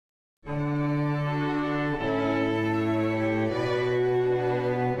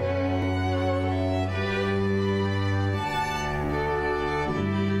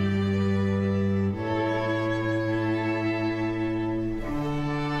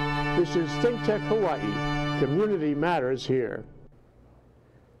This is ThinkTech Hawaii. Community matters here.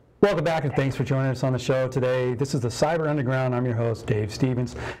 Welcome back and thanks for joining us on the show today. This is the Cyber Underground. I'm your host, Dave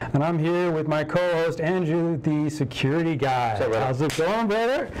Stevens, and I'm here with my co-host, Andrew, the security guy. How's it going,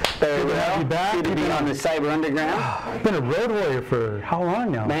 brother? Very well. Good to be on the Cyber Underground. I've been a road warrior for how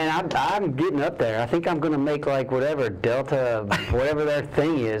long now? Man, I'm getting up there. I think I'm going to make like whatever Delta, whatever their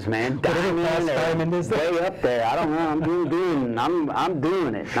thing is, man. Diamond is way up there. I don't know. I'm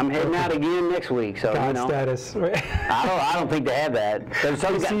doing it. I'm heading out again next week. So God you know, status. I don't think they have that. There's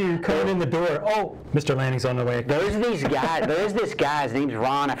some coming in the door. Oh, Mr. Lanning's on the way. There's these guys. There is this guy. His name's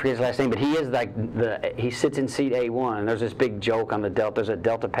Ron. I forget his last name, but he is like he sits in seat A1. And there's this big joke on the Delta. There's a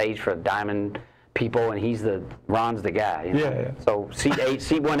Delta page for Diamond people, and Ron's the guy. You know? Yeah. So seat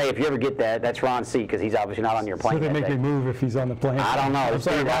 1A. If you ever get that, that's Ron's seat because he's obviously not on your plane. So they make me move if he's on the plane. I don't know. I'm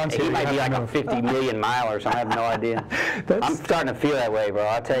sorry, he might be like a 50 million miler or something. I have no idea. I'm starting to feel that way, bro.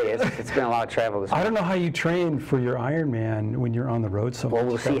 I'll tell you, it's been a lot of travel this week. I don't know how you train for your Ironman when you're on the road so much. Well,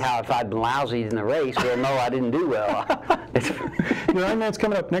 we'll see how if I'd been lousy in the race, we'll know I didn't do well. Your Ironman's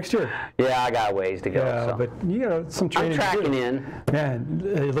coming up next year. Yeah, I got a ways to go. Yeah, so. but you know, some training. I'm tracking in. Man,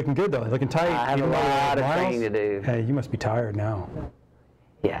 you're looking good though. You're looking tight. I have a lot of training to do. Hey, you must be tired now.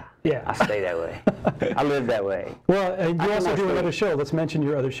 Yeah. Yeah. I stay that way. I live that way. Well, and you also do another show. Let's mention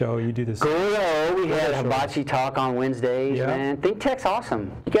your other show. You do this. Good. We had Hibachi Talk on Wednesdays, man. ThinkTech's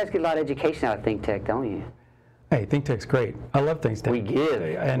awesome. You guys get a lot of education out of ThinkTech, don't you? Hey, ThinkTech's great. I love ThinkTech. We give.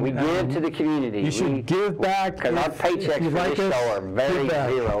 And we give to the community. You should give back. Because our paychecks for this show are very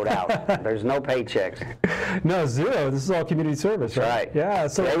zeroed out. There's no paychecks. No, zero. This is all community service, right? Right. Yeah.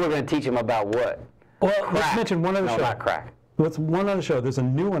 So today we're going to teach them about what? Well, Krack. let's mention one other show. No, not Krack. Let's one other show. There's a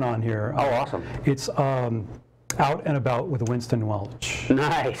new one on here. Oh, awesome. It's Out and About with Winston Welch.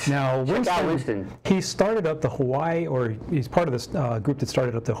 Nice. Now, Winston. He started up the Hawaii, or he's part of this group that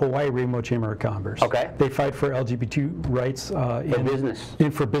started up the Hawaii Rainbow Chamber of Commerce. Okay. They fight for LGBT rights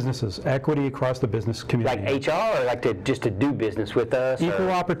for businesses, equity across the business community. Like HR, or like just to do business with us?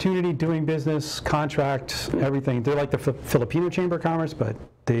 Equal opportunity, doing business, contract, everything. They're like the Filipino Chamber of Commerce, but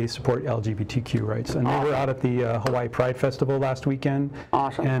they support LGBTQ rights. And they were out at the Hawaii Pride Festival last weekend.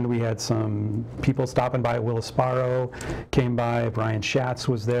 Awesome. And we had some people stopping by. Will Sparrow came by. Brian Schatz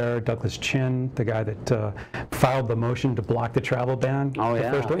was there. Douglas Chin, the guy that filed the motion to block the travel ban. Oh, yeah.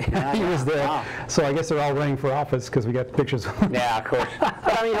 The first week. He was there. Wow. So I guess they're all running for office because we got pictures. Yeah, of course.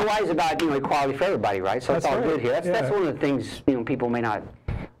 But I mean, Hawaii's about equality for everybody, right? So it's all good here. That's one of the things people may not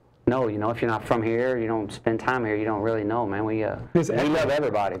know. If you're not from here, you don't spend time here, you don't really know, man. We love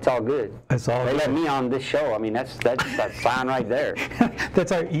everybody. It's all good. It's all they good. let me on this show. I mean, that's fine right there.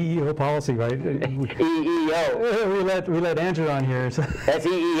 That's our EEO policy, right? EEO. We let Andrew on here. So. That's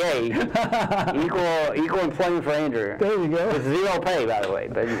EEA. Equal employment for Andrew. There you go. With zero pay, by the way.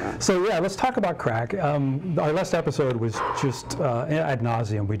 But So yeah, let's talk about Krack. Our last episode was just ad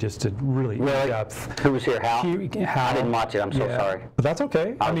nauseum. We just did really in depth. Who was here? Hal? Hal. I didn't watch it. I'm so sorry. But that's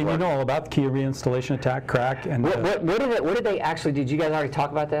okay. I mean, you know all about the Key Reinstallation Attack, Krack, and what did they actually? Did you guys already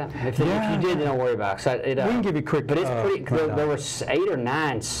talk about that? If you did, then don't worry about it. So we can give you a quick. But it's pretty. There were 8 or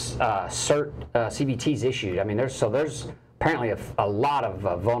 9 cert CVTs issued. I mean, there's apparently a lot of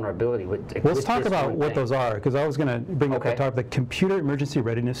vulnerability with. Let's talk about what those are, because I was going to bring up the topic. The Computer Emergency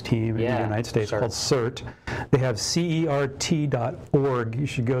Readiness Team in the United States called CERT. They have CERT.org. You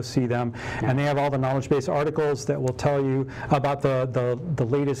should go see them, and they have all the knowledge-based articles that will tell you about the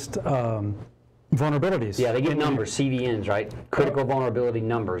latest vulnerabilities. Yeah, they give numbers, CVNs, right? Critical vulnerability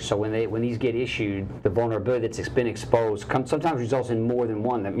numbers. So when these get issued, the vulnerability that's been exposed sometimes results in more than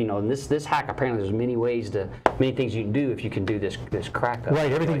one. In this hack, apparently there's many things you can do if you can do this crack.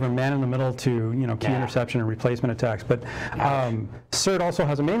 Right, everything from man in the middle to key interception and replacement attacks. But CERT also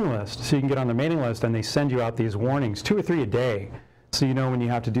has a mailing list, so you can get on the mailing list, and they send you out these warnings, 2 or 3 a day. So you know when you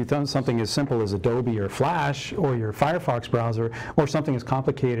have to do something as simple as Adobe or Flash or your Firefox browser, or something as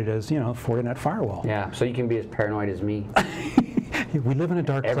complicated as Fortinet firewall. Yeah, so you can be as paranoid as me. We live in a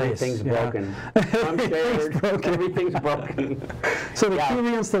dark place. Everything's broken. I'm scared. Everything's broken. So the Key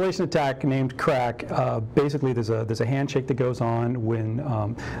Reinstallation Attack named Krack, basically there's a handshake that goes on when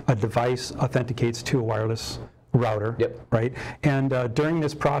a device authenticates to a wireless router, right? And during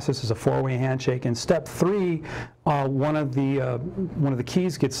this process is a 4-way handshake. And step 3, one of the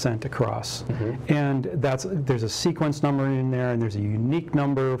keys gets sent across, and there's a sequence number in there, and there's a unique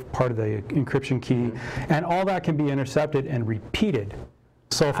number, part of the encryption key, and all that can be intercepted and repeated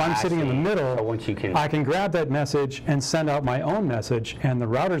So if I'm sitting in the middle, so once you can, I can grab that message and send out my own message, and the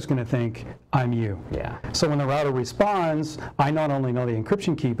router's going to think I'm you. Yeah. So when the router responds, I not only know the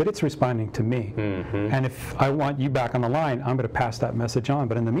encryption key, but it's responding to me. And if I want you back on the line, I'm going to pass that message on.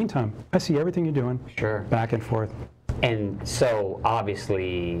 But in the meantime, I see everything you're doing. Sure. Back and forth. And so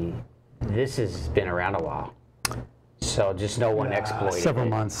obviously, this has been around a while. So just no one exploited Several it.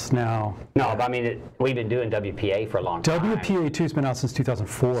 months now. No, but I mean, we've been doing WPA for a long time. WPA2's been out since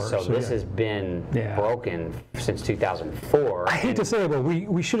 2004. So this has been broken since 2004. I hate to say it, but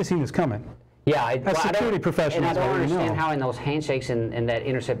we should have seen this coming. Yeah, as security professionals, and I don't understand know. how in those handshakes and that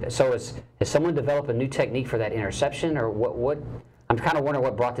intercept. So has someone developed a new technique for that interception, or what? I'm kind of wondering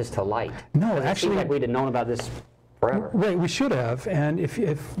what brought this to light. No, it actually, seems like we'd have known about this forever. Right, we should have. And if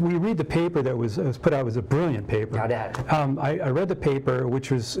we read the paper that was put out, it was a brilliant paper. I read the paper, which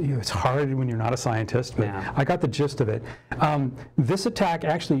was, it's hard when you're not a scientist, but I got the gist of it. This attack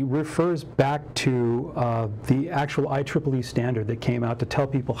actually refers back to the actual IEEE standard that came out to tell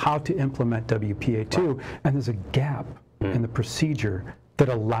people how to implement WPA2, and there's a gap in the procedure that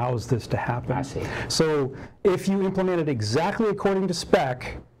allows this to happen. I see. So if you implement it exactly according to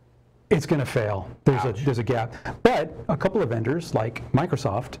spec, it's going to fail. There's a gap. But a couple of vendors, like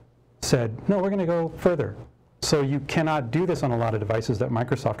Microsoft, said, no, we're going to go further. So you cannot do this on a lot of devices that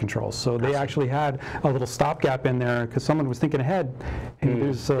Microsoft controls. So they actually had a little stopgap in there because someone was thinking ahead. And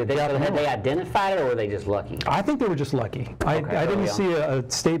there's a gap. Had they identified it, or were they just lucky? I think they were just lucky. I didn't see a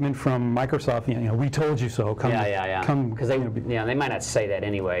statement from Microsoft. We told you so. Come, because they might not say that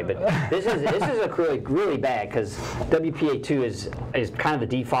anyway. But this is really bad because WPA2 is kind of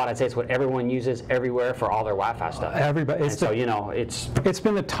the default. I'd say it's what everyone uses everywhere for all their Wi-Fi stuff. Everybody. It's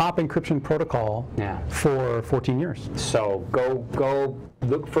been the top encryption protocol for 14 years. So go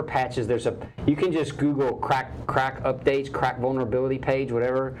look for patches. You can just Google Krack updates, Krack vulnerability page,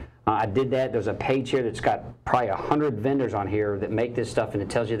 whatever. I did that. There's a page here that's got probably 100 vendors on here that make this stuff, and it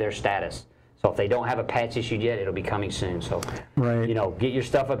tells you their status. So if they don't have a patch issued yet, it'll be coming soon. So, get your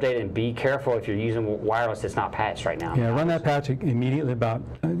stuff updated and be careful if you're using wireless that's not patched right now. Yeah, run that patch immediately about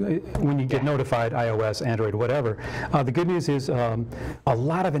when you get notified, iOS, Android, whatever. The good news is a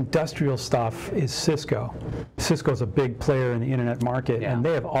lot of industrial stuff is Cisco. Cisco's a big player in the internet market, and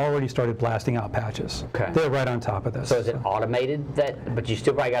they have already started blasting out patches. Okay. They're right on top of this. So is it automated, but you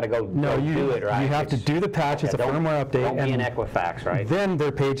still probably got to go do it, right? You have to do the patch. It's a firmware update. Don't be an Equifax, right? Then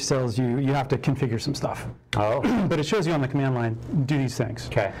their page tells you have to configure some stuff. Oh. But it shows you on the command line, do these things.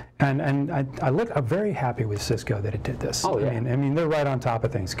 Okay. And I'm very happy with Cisco that it did this. Oh, yeah. I mean, they're right on top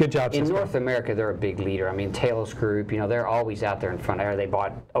of things. Good job, Cisco. In North America, they're a big leader. I mean, Talos Group, they're always out there in front there. They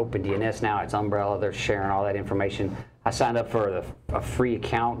bought OpenDNS now. It's Umbrella. They're sharing all that information. I signed up for a free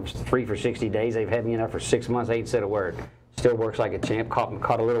account, free for 60 days. They've had me in there for 6 months. They ain't said a word. Still works like a champ.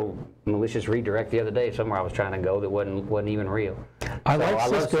 Caught a little malicious redirect the other day somewhere I was trying to go that wasn't even real. I love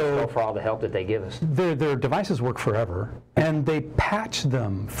Cisco for all the help that they give us. Their devices work forever, and they patch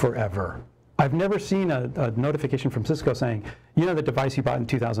them forever. I've never seen a notification from Cisco saying, the device you bought in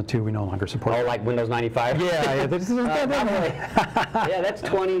 2002 we no longer support. Oh, like Windows 95? Yeah. Yeah, that's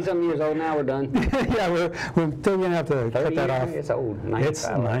 20-some years old now. We're done. Yeah, we're still going to have to cut that off. It's old. 95. It's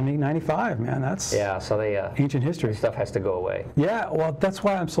 95, man. That's so they ancient history. Stuff has to go away. Yeah, well, that's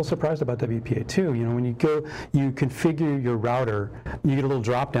why I'm so surprised about WPA2. When you configure your router, you get a little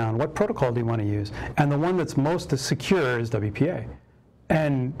drop down. What protocol do you want to use? And the one that's most secure is WPA.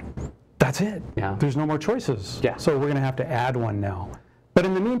 And that's it. Yeah. There's no more choices. Yeah. So we're going to have to add one now. But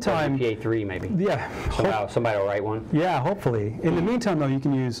in the meantime, WPA3 maybe. Yeah. Somebody will write one. Yeah, hopefully. In the meantime, though, you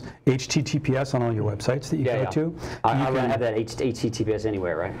can use HTTPS on all your websites that you go to. I have that HTTPS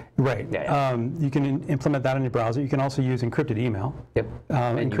anywhere, right? Right. You can implement that on your browser. You can also use encrypted email. Yep.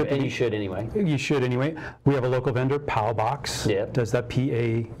 And you should anyway. You should anyway. We have a local vendor, PowBox. Yep. Does that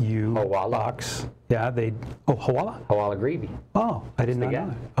PAU Hawala. box? Yeah. Hawala. Hawala Greavy. Oh, I did not know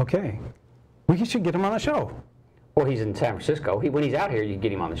that. Okay. We should get him on the show. Well, he's in San Francisco. When he's out here, you can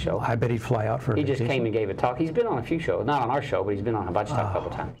get him on the show. I bet he'd fly out for a vacation. He just came and gave a talk. He's been on a few shows. Not on our show, but he's been on a bunch of stuff a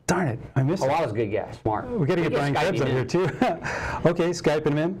couple times. Darn it. I missed it. Hawala's a good guy. Smart. We got to get Brian Krebs out here, too. Okay, Skyping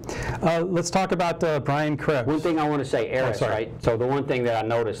him in. Let's talk about Brian Krebs. One thing I want to say, Eris, right? So the one thing that I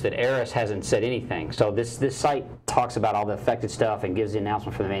noticed that Eris hasn't said anything. So this site talks about all the affected stuff and gives the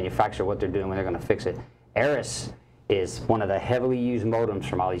announcement from the manufacturer what they're doing when they're going to fix it. Eris is one of the heavily used modems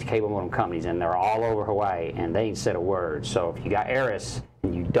from all these cable modem companies, and they're all over Hawaii, and they ain't said a word. So if you got Eris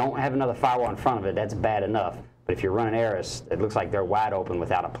and you don't have another firewall in front of it, that's bad enough. But if you're running Eris, it looks like they're wide open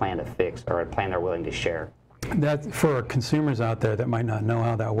without a plan to fix or a plan they're willing to share. That for consumers out there that might not know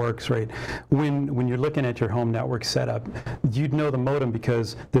how that works, right? When you're looking at your home network setup, you'd know the modem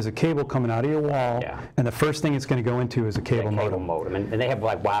because there's a cable coming out of your wall, and the first thing it's going to go into is a cable modem. And they have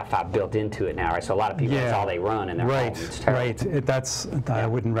like Wi-Fi built into it now, right? So a lot of people, that's all they run in their home. It's terrible. I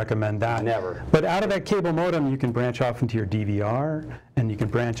wouldn't recommend that. Never. But out of that cable modem, you can branch off into your DVR, and you can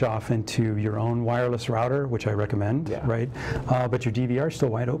branch off into your own wireless router, which I recommend, right? But your DVR is still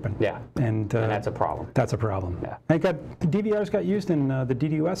wide open. And that's a problem. That's a problem. The DVRs got used in the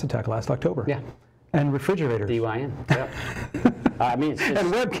DDoS attack last October. And refrigerators. DYN. I mean, it's just,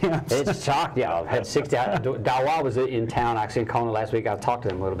 and webcams. It's shocked. I had 60. Dawa was in town actually in Kona last week. I talked to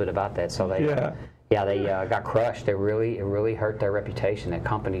them a little bit about that. So they, they got crushed. It really hurt their reputation. That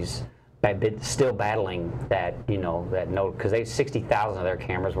companies still battling that, that note, because 60,000 of their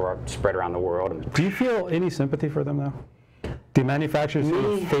cameras were spread around the world. Do you feel any sympathy for them though? The manufacturers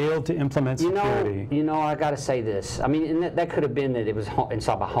who failed to implement security. I got to say this. I mean, and that could have been that it was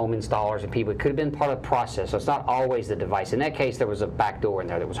installed by home installers and people. It could have been part of the process. So it's not always the device. In that case, there was a backdoor in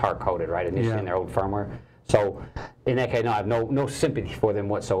there that was hard-coded, right, initially in their old firmware. So in that case, no, I have no sympathy for them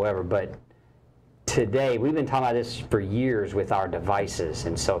whatsoever. But today, we've been talking about this for years with our devices.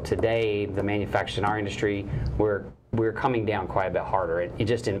 And so today, the manufacturers in our industry, we're coming down quite a bit harder. At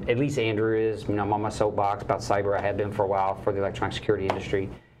least Andrew is. I'm on my soapbox about cyber. I have been for a while for the electronic security industry.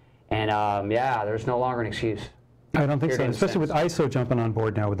 And there's no longer an excuse. I don't think so, especially with ISO jumping on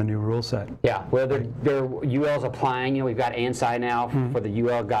board now with the new rule set. Yeah, well, UL's applying. We've got ANSI now for the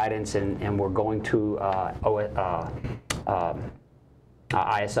UL guidance, and we're going to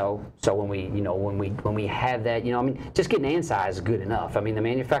ISO. So when we have that, just getting ANSI is good enough. I mean, the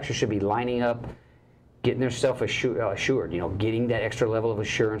manufacturer should be lining up, getting themselves assured, getting that extra level of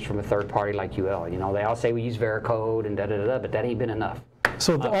assurance from a third party like UL. They all say we use Veracode and da-da-da-da, but that ain't been enough.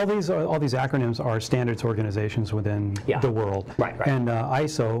 So all these acronyms are standards organizations within the world. Right. And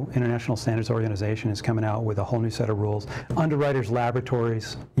ISO, International Standards Organization, is coming out with a whole new set of rules. Underwriters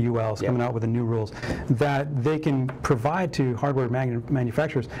Laboratories, UL, is coming out with the new rules that they can provide to hardware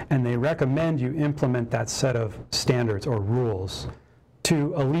manufacturers, and they recommend you implement that set of standards or rules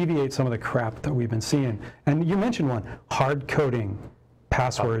to alleviate some of the crap that we've been seeing. And you mentioned one, hard coding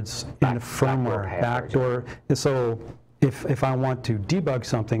passwords in the firmware, backdoor. So if I want to debug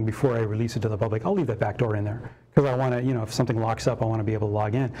something before I release it to the public, I'll leave that backdoor in there. Because I want to, if something locks up, I want to be able to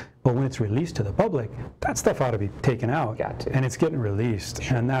log in. But when it's released to the public, that stuff ought to be taken out. And it's getting released.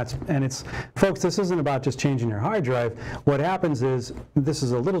 Sure. And it's, folks, this isn't about just changing your hard drive. What happens is, this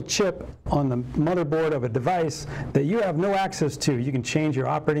is a little chip on the motherboard of a device that you have no access to. You can change your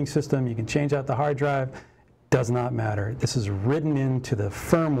operating system, you can change out the hard drive. Does not matter. This is written into the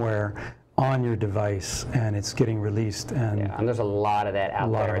firmware on your device, and it's getting released. And there's a lot of that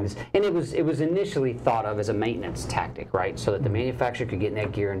out there. And it was initially thought of as a maintenance tactic, right? So that the manufacturer could get in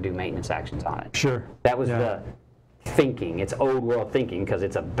that gear and do maintenance actions on it. Sure. That was the thinking. It's old world thinking, because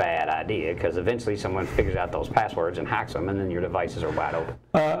it's a bad idea, because eventually someone figures out those passwords and hacks them, and then your devices are wide open.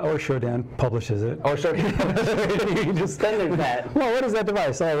 Or Shodan publishes it. Or Shodan. Then there's that. Well, what is that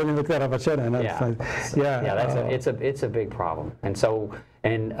device? Oh, let me look that up on Shodan. It's a big problem. And so,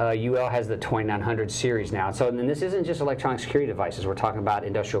 UL has the 2900 series now. So, and this isn't just electronic security devices. We're talking about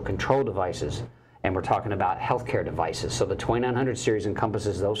industrial control devices, and we're talking about healthcare devices. So the 2900 series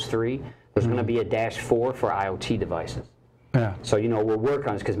encompasses those three. There's going to be a -4 for IoT devices. So, we'll work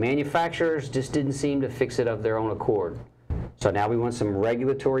on this, because manufacturers just didn't seem to fix it of their own accord. So now we want some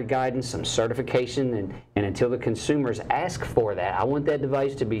regulatory guidance, some certification, and until the consumers ask for that, I want that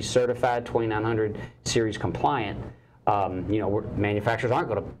device to be certified 2900 series compliant. Manufacturers aren't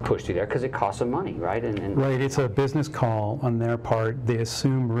going to push through there because it costs them money, right? Right, it's a business call on their part. They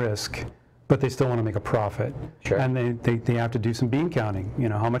assume risk, but they still want to make a profit. Sure. And they have to do some bean counting.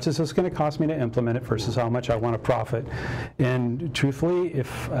 How much is this going to cost me to implement it versus how much I want to profit? And truthfully,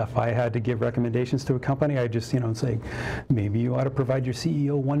 if I had to give recommendations to a company, I'd just say, maybe you ought to provide your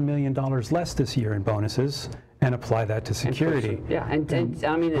CEO $1 million less this year in bonuses and apply that to security. And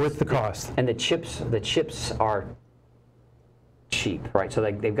I mean, with the cost. And the chips are cheap, right? So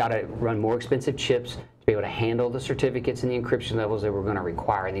they've got to run more expensive chips to be able to handle the certificates and the encryption levels that we're going to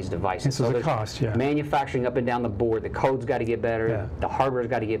require in these devices. So the cost, manufacturing up and down the board, the code's got to get better, the hardware's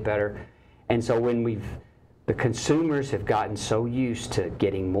got to get better. And so when the consumers have gotten so used to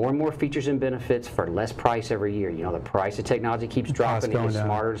getting more and more features and benefits for less price every year. The price of technology keeps dropping, it gets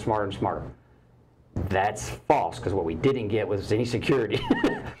smarter and smarter and smarter. That's false, because what we didn't get was any security.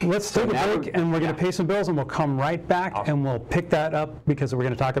 Let's take a break, and we're going to pay some bills, and we'll come right back, and we'll pick that up, because we're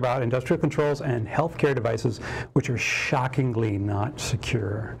going to talk about industrial controls and healthcare devices, which are shockingly not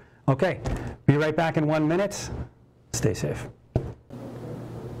secure. Okay, be right back in 1 minute. Stay safe.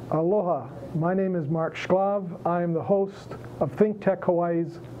 Aloha, my name is Mark Shklav. I am the host of ThinkTech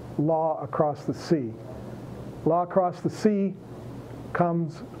Hawaii's Law Across the Sea. Law Across the Sea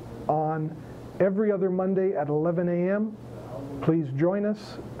comes on every other Monday at 11 a.m. Please join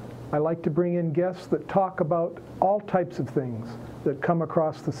us. I like to bring in guests that talk about all types of things that come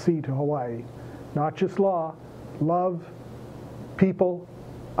across the sea to Hawaii. Not just law, love, people,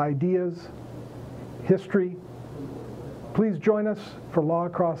 ideas, history. Please join us for Law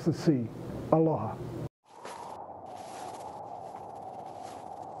Across the Sea. Aloha.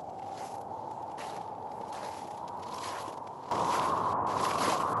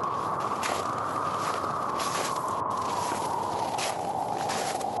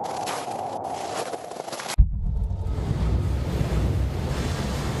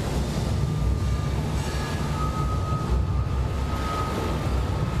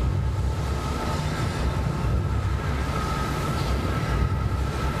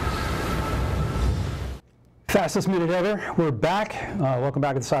 Fastest minute ever. We're back. Welcome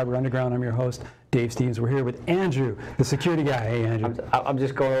back to the Cyber Underground. I'm your host, Dave Stevens. We're here with Andrew, the security guy. Hey, Andrew. I'm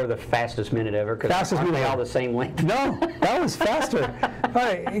just going over the fastest minute ever because aren't they all the same length? No, that was faster. All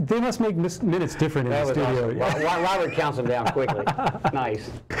right, they must make minutes different in the studio. Awesome. Robert counts them down quickly. Nice.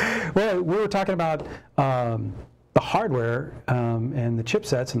 Well, we were talking about the hardware and the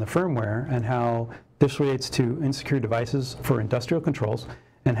chipsets and the firmware and how this relates to insecure devices for industrial controls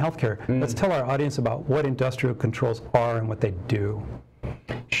and healthcare. Let's tell our audience about what industrial controls are and what they do.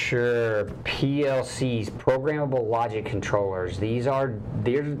 Sure. PLCs, programmable logic controllers. These are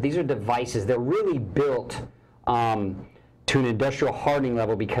devices. They're really built to an industrial hardening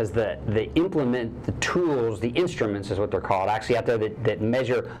level because they implement the tools, the instruments is what they're called, actually out there that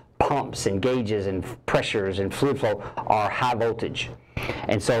measure pumps and gauges and pressures and fluid flow are high voltage.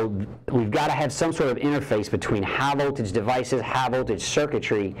 And so we've got to have some sort of interface between high voltage devices, high voltage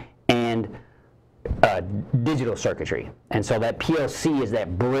circuitry, and digital circuitry. And so that PLC is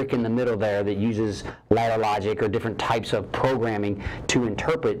that brick in the middle there that uses ladder logic or different types of programming to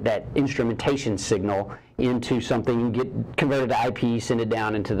interpret that instrumentation signal into something. You get converted to IP, send it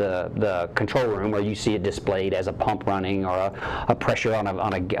down into the control room where you see it displayed as a pump running or a pressure on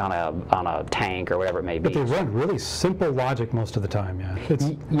a tank or whatever it may be. But they run really simple logic most of the time, yeah.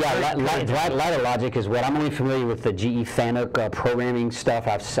 Ladder logic is what I'm only familiar with the GE FANUC programming stuff.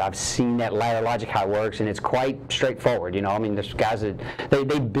 I've seen that ladder logic how it works, and it's quite straightforward. You know, I mean, there's guys that they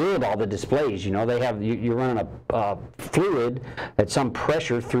build all the displays. You know, they have you're running a fluid at some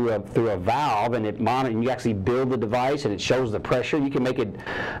pressure through a valve, and it monitors. You actually build the device, and it shows the pressure. You can make it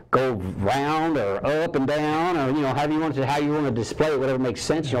go round or up and down, or how you want to display it, whatever makes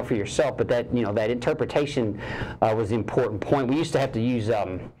sense, for yourself. But that that interpretation was the important point. We used to have to use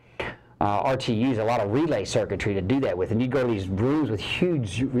RTUs, a lot of relay circuitry to do that with, and you'd go to these rooms with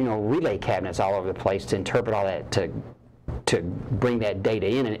huge relay cabinets all over the place to interpret all that to bring that data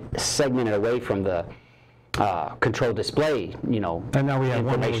in and segment it away from the control display, And now we have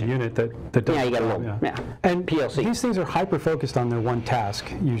one little unit that does. Yeah, you got a little, And PLC. These things are hyper-focused on their one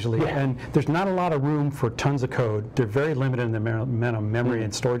task, usually, and there's not a lot of room for tons of code. They're very limited in the amount of memory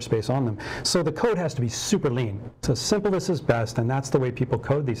and storage space on them. So the code has to be super lean. So simplest is best, and that's the way people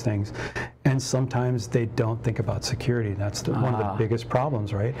code these things. And sometimes they don't think about security. That's one of the biggest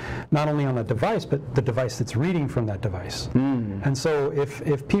problems, right? Not only on the device, but the device that's reading from that device. And so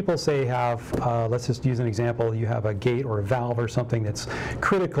if people say let's just use an example, you have a gate or a valve or something that's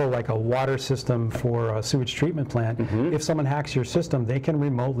critical, like a water system for a sewage treatment plant. If someone hacks your system, they can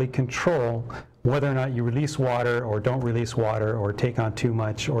remotely control whether or not you release water or don't release water or take on too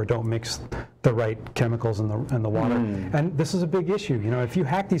much or don't mix the right chemicals in the water. And this is a big issue. If you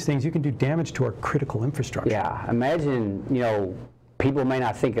hack these things, you can do damage to our critical infrastructure. Yeah, imagine, people may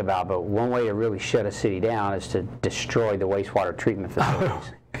not think about, but one way to really shut a city down is to destroy the wastewater treatment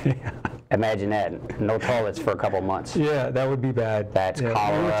facilities. Imagine that. No toilets for a couple of months. Yeah, that would be bad. That's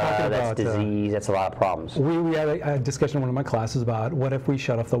cholera, that's disease, that's a lot of problems. We had a discussion in one of my classes about what if we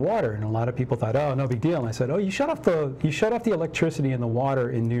shut off the water, and a lot of people thought, oh, no big deal. And I said, oh, you shut off the electricity and the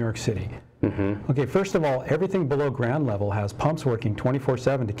water in New York City. Okay, first of all, everything below ground level has pumps working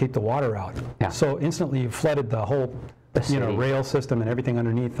 24/7 to keep the water out. So instantly you've flooded the whole rail system and everything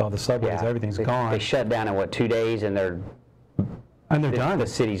underneath, all the subways, everything's gone. They shut down in 2 days, and they're And they're done. The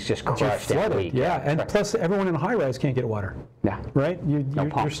city's just You're crushed that flooded, week. yeah. And plus, everyone in a high-rise can't get water. Yeah. Right? You're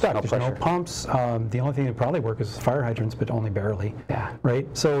pumps, stuck. no There's pressure. no pumps. The only thing that probably work is fire hydrants, but only barely. Yeah. Right?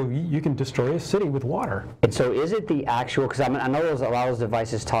 So you can destroy a city with water. And so is it the actual, because I know a lot of those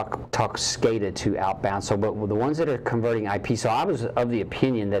devices talk SCADA to outbound, so but the ones that are converting IP, so I was of the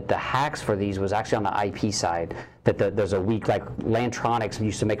opinion that the hacks for these was actually on the IP side, that there's a weak, like Lantronix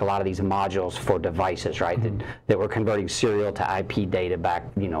used to make a lot of these modules for devices, right, that were converting serial to IP data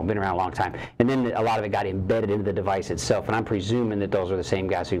back, been around a long time. And then a lot of it got embedded into the device itself, and I'm presuming that those are the same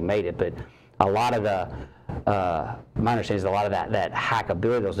guys who made it, but a lot of the my understanding is a lot of that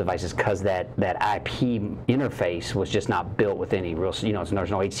hackability of those devices, because that IP interface was just not built with any real, there's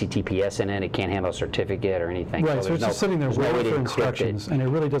no HTTPS in it. It can't handle a certificate or anything. Right, so it's just sitting there waiting for instructions, and it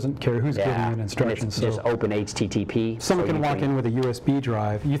really doesn't care who's giving it instructions. And it's just open HTTP. Someone can walk in with a USB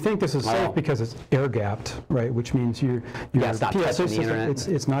drive. You think this is safe because it's air-gapped, right? Which means your it's not PSA touching the system, internet.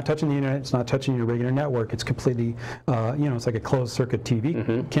 it's not touching the internet. It's not touching your regular network. It's completely, it's like a closed-circuit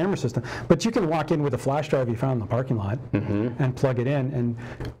TV camera system. But you can walk in with a flash drive you found in the parking lot and plug it in. And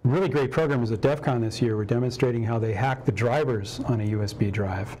really great programs at DEF CON this year were demonstrating how they hacked the drivers on a USB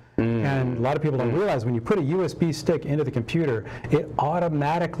drive. And a lot of people don't realize when you put a USB stick into the computer, it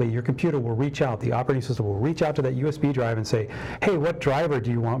automatically, your computer will reach out, the operating system will reach out to that USB drive and say, hey, what driver do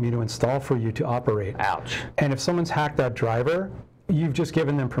you want me to install for you to operate? Ouch. And if someone's hacked that driver, you've just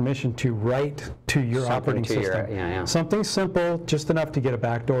given them permission to write to your operating system. Something simple, just enough to get a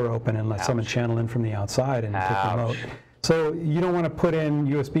back door open and let someone channel in from the outside and take the remote. So you don't want to put in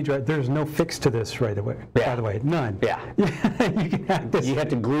USB drive. There's no fix to this right away. By the way, none. Yeah. You can hack this. You have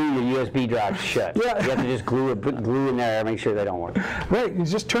to glue your USB drive shut. Yeah. You have to just put glue in there and make sure they don't work. Right.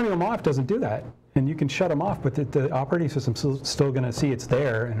 Just turning them off doesn't do that. And you can shut them off, but the operating system's still going to see it's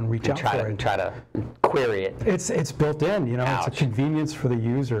there and reach out for it. Try to query it. It's built in, It's a convenience for the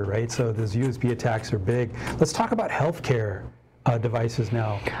user, right? So those USB attacks are big. Let's talk about healthcare devices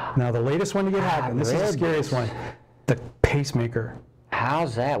now. Now the latest one to get hacked, and this is the scariest one, the pacemaker.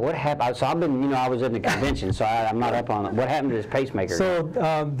 How's that? What happened? So I've been, I was in the convention, so I'm not up on it. What happened to this pacemaker? So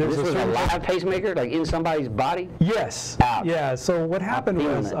there's this was a live pacemaker, like in somebody's body? Yes. Ouch. Yeah. So what happened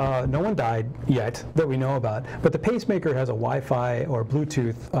was no one died yet that we know about, but the pacemaker has a Wi-Fi or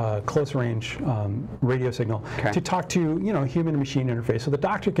Bluetooth close range radio signal to talk to human-machine interface. So the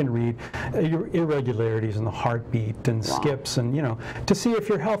doctor can read your irregularities in the heartbeat and skips and to see if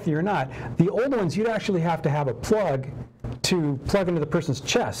you're healthy or not. The old ones you'd actually have to have a plug to plug into the person's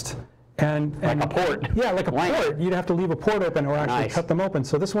chest. And like a port. Yeah, like a port. You'd have to leave a port open or actually cut them open.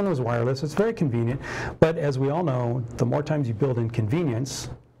 So this one was wireless. It's very convenient. But as we all know, the more times you build in convenience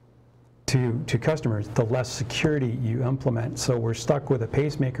to customers, the less security you implement. So we're stuck with a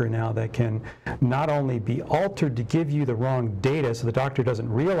pacemaker now that can not only be altered to give you the wrong data so the doctor doesn't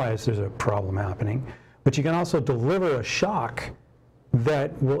realize there's a problem happening, but you can also deliver a shock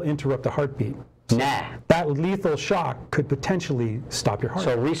that will interrupt the heartbeat. So that lethal shock could potentially stop your heart.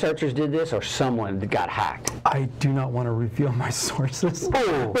 So researchers did this, or someone got hacked? I do not want to reveal my sources.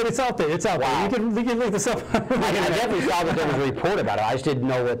 But it's out there. It's out there. You can look this up. I definitely saw that there was a report about it. I just didn't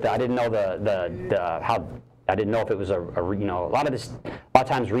know I didn't know how. I didn't know if it was a lot of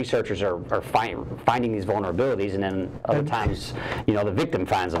times researchers are finding these vulnerabilities, and then other times the victim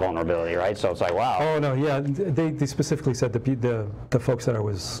finds the vulnerability, right? So it's like, wow. Oh no, yeah. They specifically said the folks that I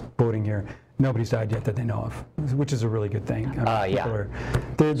was quoting here, nobody's died yet that they know of, which is a really good thing. So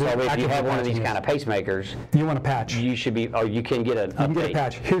if you have one of these kind of pacemakers, you want a patch. You should be. Oh, you can get an update. You can get a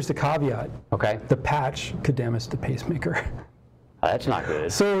patch. Here's the caveat. Okay. The patch could damage the pacemaker. That's not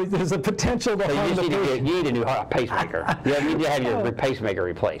good. So there's a potential to harm the patient. You need a new pacemaker. You need to have your pacemaker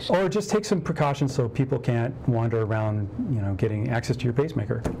replaced. Or just take some precautions so people can't wander around, getting access to your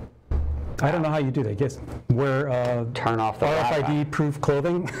pacemaker. I don't know how you do that. Guess wear turn off the RFID-proof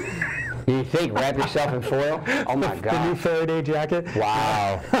clothing. You think wrap yourself in foil? Oh my God! The new Faraday jacket.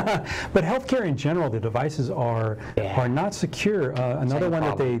 Wow. But healthcare in general, the devices are not secure. Another one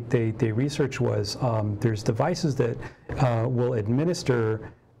that they researched was there's devices that will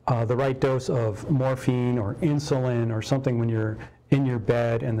administer the right dose of morphine or insulin or something when you're in your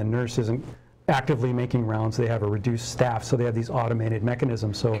bed and the nurse isn't actively making rounds. They have a reduced staff, so they have these automated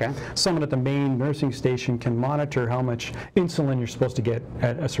mechanisms. So someone at the main nursing station can monitor how much insulin you're supposed to get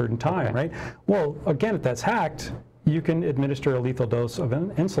at a certain time, right? Well, again, if that's hacked, you can administer a lethal dose of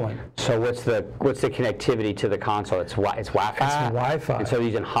insulin. So what's the connectivity to the console? It's Wi-Fi. It's Wi-Fi. And so they're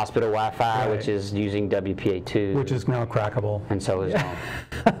using hospital Wi-Fi, which is using WPA2, which is now crackable. And so is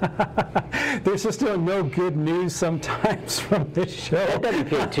There's just no good news sometimes from this show. That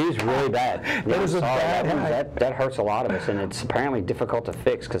WPA2 is really bad. That is a bad hack. That hurts a lot of us, and it's apparently difficult to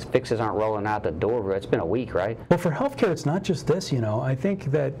fix because fixes aren't rolling out the door. It's been a week, right? Well, for healthcare, it's not just this. I think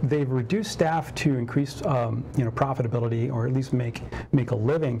that they've reduced staff to increase, profitability, or at least make a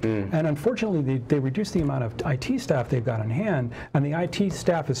living. And unfortunately, they reduced the amount of IT staff they've got on hand, and the IT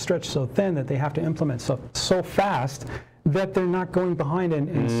staff is stretched so thin that they have to implement stuff so fast that they're not going behind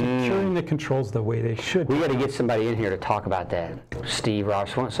and securing the controls the way they should. We got to get somebody in here to talk about that. Steve,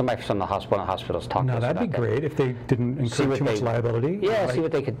 Ross, somebody from the hospitals talk to us about that. No, that'd be great if they didn't incur too much liability. Yeah, see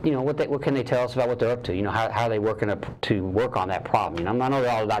what they could, what can they tell us about what they're up to? How are they working to work on that problem? I know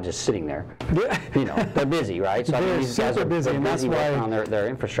they're all not just sitting there. Yeah. They're busy, right? So they're these guys super busy, and that's why on their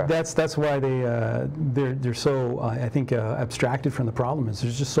infrastructure. That's why they're so I think abstracted from the problem. Is they're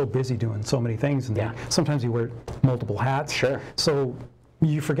just so busy doing so many things, and sometimes you wear multiple hats. Sure. So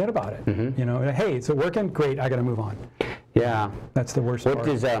you forget about it. Hey, is it working? Great, I got to move on. Yeah. That's the worst part.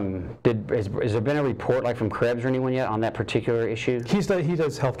 Has there been a report like from Krebs or anyone yet on that particular issue? He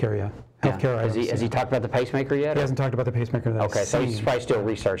does healthcare, yeah. Healthcare. Has he talked about the pacemaker yet? He hasn't talked about the pacemaker. Okay, so he's probably still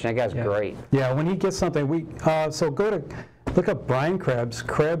researching. That guy's great. Yeah, when he gets something, so look up Brian Krebs,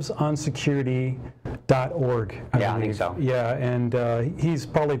 KrebsOnSecurity.org. I think so. Yeah, and he's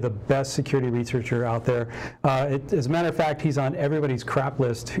probably the best security researcher out there. As a matter of fact, he's on everybody's crap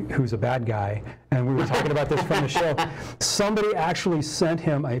list who's a bad guy. And we were talking about this from the show. Somebody actually sent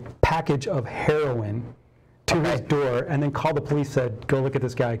him a package of heroin to his door, and then called the police, said, go look at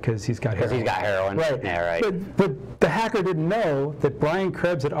this guy because he's got heroin. Because he's got heroin. Right. Yeah, right. But the hacker didn't know that Brian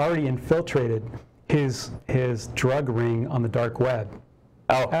Krebs had already infiltrated his drug ring on the dark web.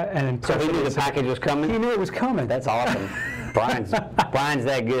 Oh, and so he knew the package was coming? He knew it was coming. That's awesome. Brian's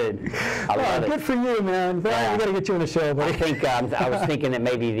that good. I love it. Good for you, man. We got to get you on the show, buddy. I think I was thinking that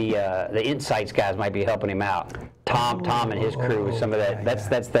maybe the Insights guys might be helping him out. Tom and his crew with some of that.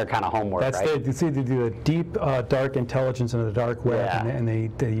 That's their kind of homework, right? They do a deep, dark intelligence into the dark web, and they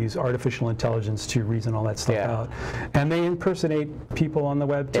use artificial intelligence to reason all that stuff out. And they impersonate people on the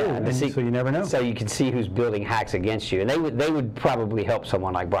web too, so you never know. So you can see who's building hacks against you, and they would probably help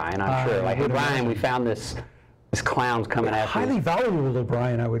someone like Brian, I'm sure. Like, hey, Brian, we found this clown's coming after you. Highly valuable to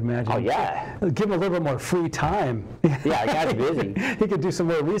Brian, I would imagine. Oh, yeah. Give him a little bit more free time. Yeah, the guy's busy. He could do some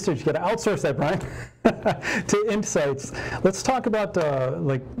more research. You got to outsource that, Brian, to Insights. Let's talk about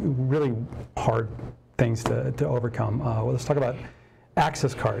like really hard things to overcome. Let's talk about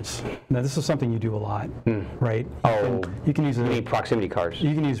access cards. Now, this is something you do a lot, right? You can use you need proximity cards.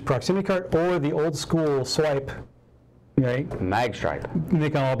 You can use proximity card or the old school swipe. Right? Mag stripe. They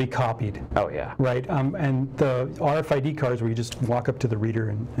can all be copied. Oh, yeah. Right? And the RFID cards where you just walk up to the reader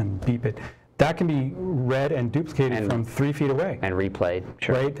and beep it, that can be read and duplicated from 3 feet away. And replayed,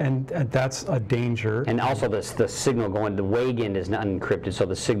 sure. Right? And that's a danger. And also the signal going, the WAGEND is not encrypted, so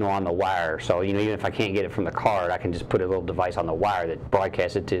the signal on the wire. So, even if I can't get it from the card, I can just put a little device on the wire that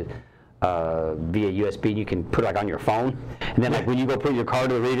broadcasts it to via USB. You can put it on your phone, and then when you go put your card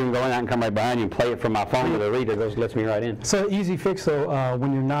to the reader and go in, I can come right behind you and play it from my phone to the reader. It lets me right in. So easy fix though,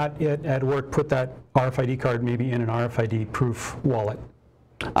 when you're not at work, put that RFID card maybe in an RFID proof wallet.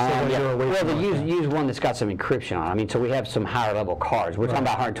 Use one that's got some encryption on it. So we have some higher level cards. We're talking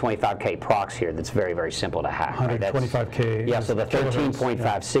about 125K procs here. That's very, very simple to hack. 125K. Yeah, so the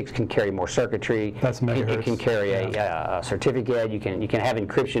 13.56 can carry more circuitry. That's megahertz. It can carry a certificate. You can have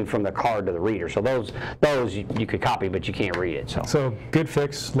encryption from the card to the reader. So those you could copy, but you can't read it. So good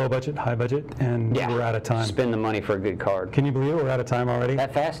fix, low budget, high budget, and we're out of time. Spend the money for a good card. Can you believe it? We're out of time already.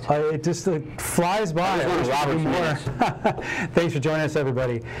 That fast? It just flies by. Thanks for joining us,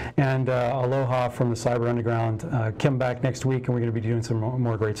 everybody. And aloha from the Cyber Underground. Come back next week, and we're going to be doing some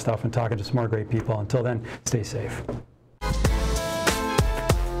more great stuff and talking to some more great people. Until then, stay safe.